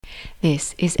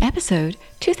This is episode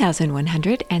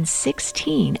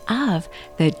 2116 of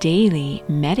the Daily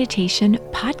Meditation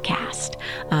Podcast.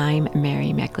 I'm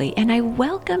Mary Meckley, and I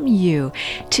welcome you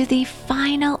to the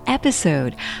final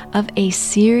episode of a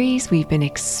series we've been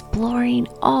exploring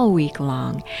all week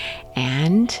long.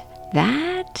 And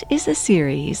that is a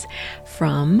series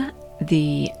from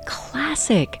the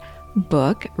classic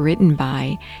book written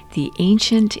by the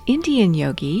ancient Indian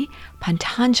yogi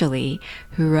Patanjali,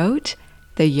 who wrote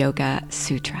the Yoga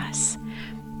Sutras.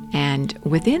 And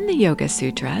within the Yoga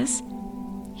Sutras,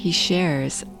 he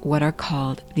shares what are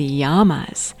called the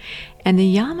yamas. And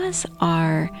the yamas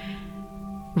are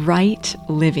right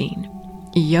living.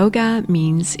 Yoga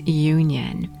means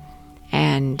union.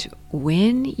 And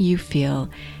when you feel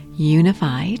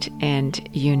unified and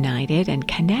united and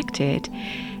connected,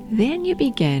 then you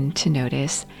begin to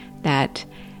notice that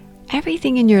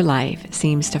everything in your life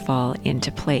seems to fall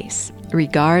into place,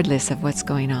 regardless of what's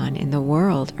going on in the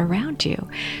world around you.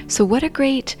 So what a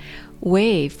great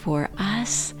way for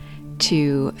us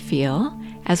to feel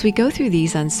as we go through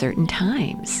these uncertain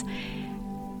times.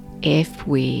 If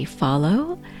we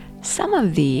follow some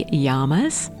of the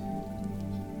yamas,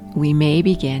 we may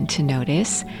begin to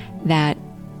notice that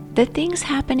the things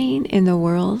happening in the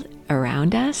world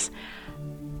around us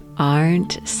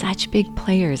aren't such big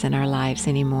players in our lives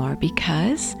anymore,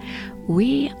 because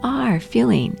we are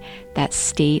feeling that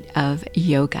state of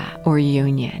yoga or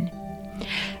union.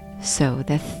 So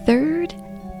the third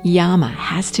yama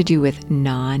has to do with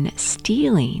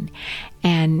non-stealing.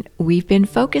 And we've been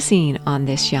focusing on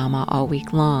this yama all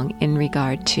week long in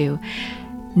regard to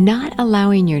not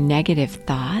allowing your negative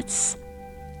thoughts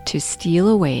to steal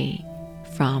away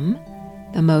from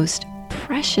the most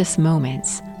precious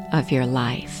moments of your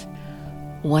life.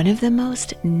 One of the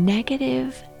most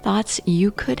negative thoughts you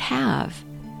could have,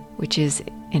 which is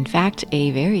in fact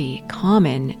a very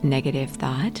common negative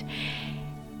thought,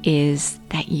 is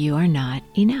that you are not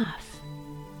enough.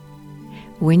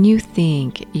 When you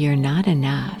think you're not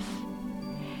enough,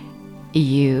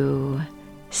 you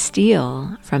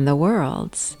steal from the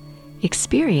world's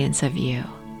experience of you,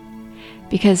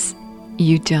 because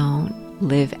you don't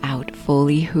live out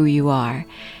fully who you are.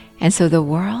 And so the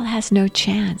world has no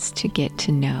chance to get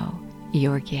to know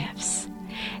your gifts.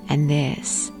 And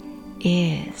this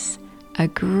is a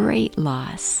great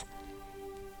loss,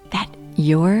 that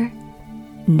your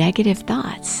negative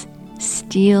thoughts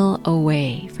steal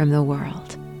away from the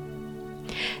world.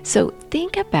 So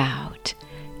think about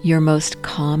your most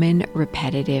common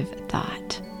repetitive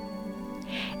thought.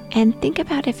 And think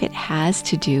about if it has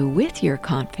to do with your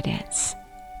confidence.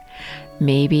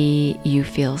 Maybe you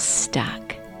feel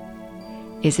stuck.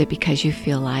 Is it because you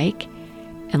feel like,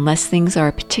 unless things are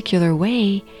a particular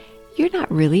way, you're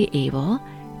not really able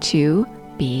to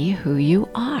be who you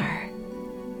are?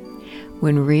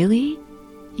 When really,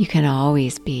 you can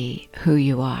always be who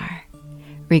you are,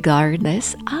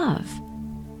 regardless of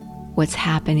what's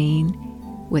happening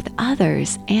with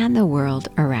others and the world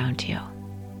around you.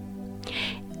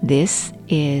 This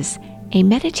is a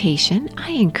meditation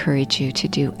I encourage you to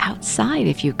do outside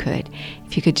if you could.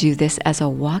 If you could do this as a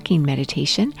walking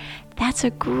meditation, that's a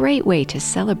great way to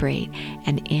celebrate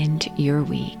and end your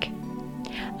week.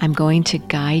 I'm going to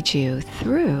guide you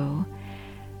through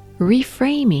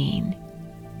reframing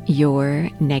your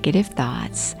negative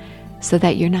thoughts so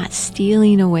that you're not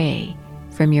stealing away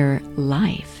from your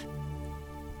life.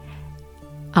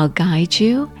 I'll guide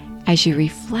you as you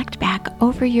reflect back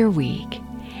over your week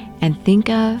and think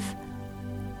of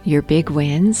your big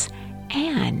wins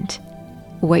and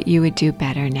what you would do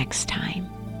better next time.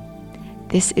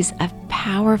 This is a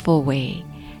powerful way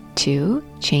to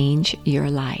change your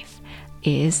life.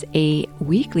 It is a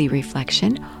weekly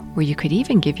reflection, or you could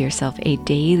even give yourself a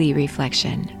daily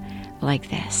reflection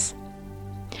like this.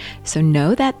 So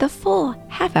know that the full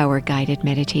half-hour guided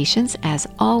meditations, as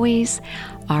always,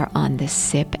 are on the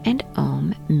Sip and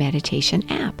Om meditation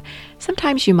app.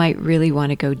 Sometimes you might really want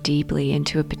to go deeply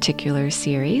into a particular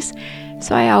series,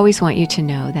 so I always want you to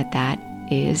know that that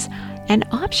is an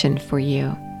option for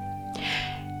you.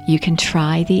 You can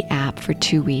try the app for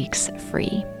 2 weeks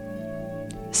free.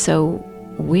 So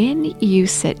when you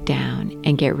sit down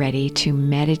and get ready to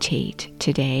meditate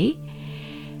today,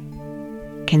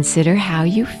 consider how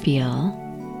you feel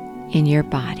in your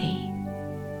body.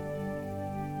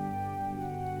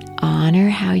 Honor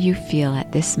how you feel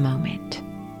at this moment.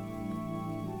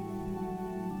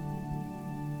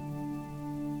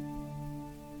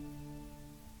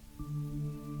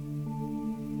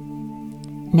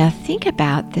 Now think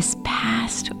about this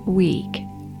past week,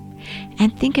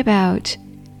 and think about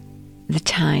the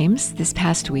times this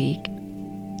past week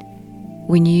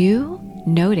when you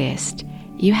noticed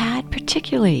you had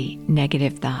particularly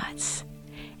negative thoughts,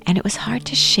 and it was hard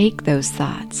to shake those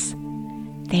thoughts.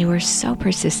 They were so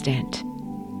persistent.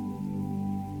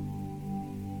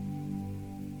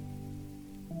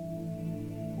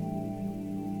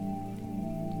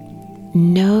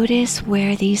 Notice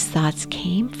where these thoughts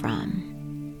came from.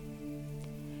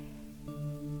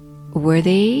 Were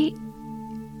they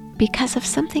because of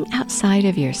something outside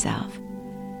of yourself?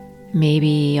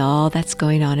 Maybe all that's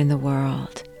going on in the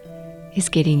world is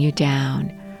getting you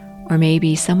down, or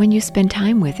maybe someone you spend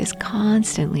time with is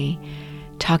constantly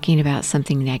talking about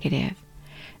something negative.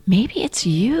 Maybe it's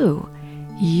you.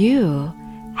 You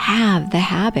have the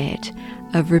habit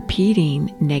of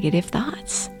repeating negative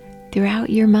thoughts throughout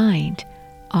your mind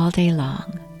all day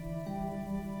long.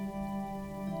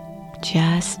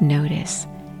 Just notice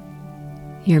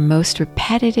your most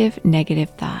repetitive negative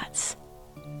thoughts.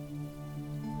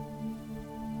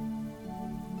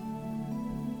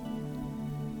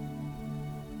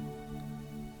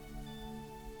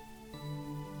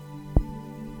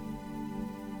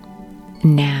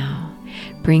 Now,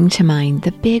 bring to mind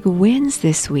the big wins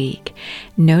this week.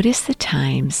 Notice the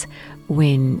times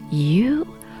when you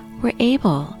were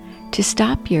able to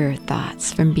stop your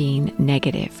thoughts from being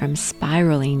negative, from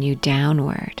spiraling you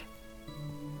downward.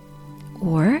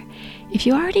 Or if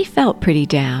you already felt pretty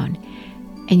down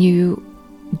and you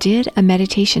did a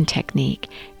meditation technique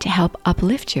to help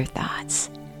uplift your thoughts,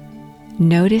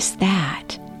 notice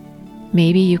that.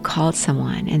 Maybe you called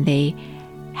someone and they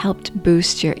helped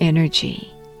boost your energy.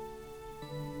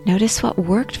 Notice what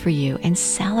worked for you and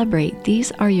celebrate.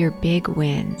 These are your big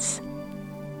wins.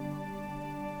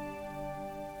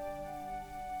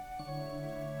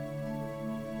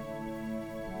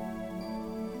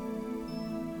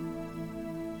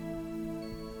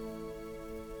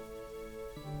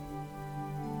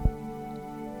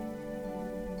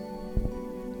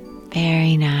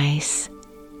 Very nice.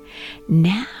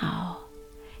 Now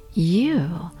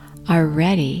you are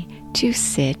ready to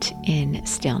sit in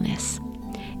stillness.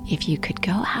 If you could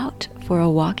go out for a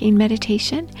walking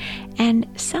meditation and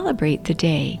celebrate the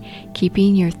day,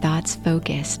 keeping your thoughts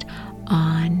focused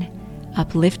on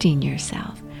uplifting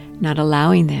yourself, not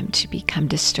allowing them to become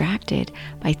distracted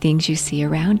by things you see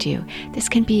around you. This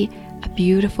can be a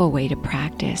beautiful way to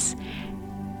practice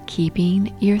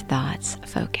keeping your thoughts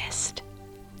focused.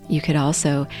 You could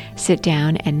also sit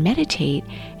down and meditate,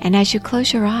 and as you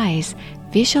close your eyes,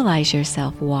 visualize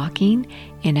yourself walking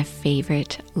in a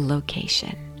favorite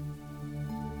location.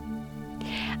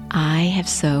 I have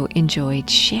so enjoyed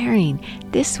sharing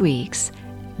this week's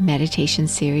meditation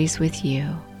series with you.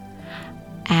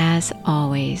 As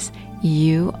always,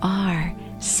 you are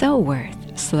so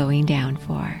worth slowing down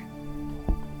for.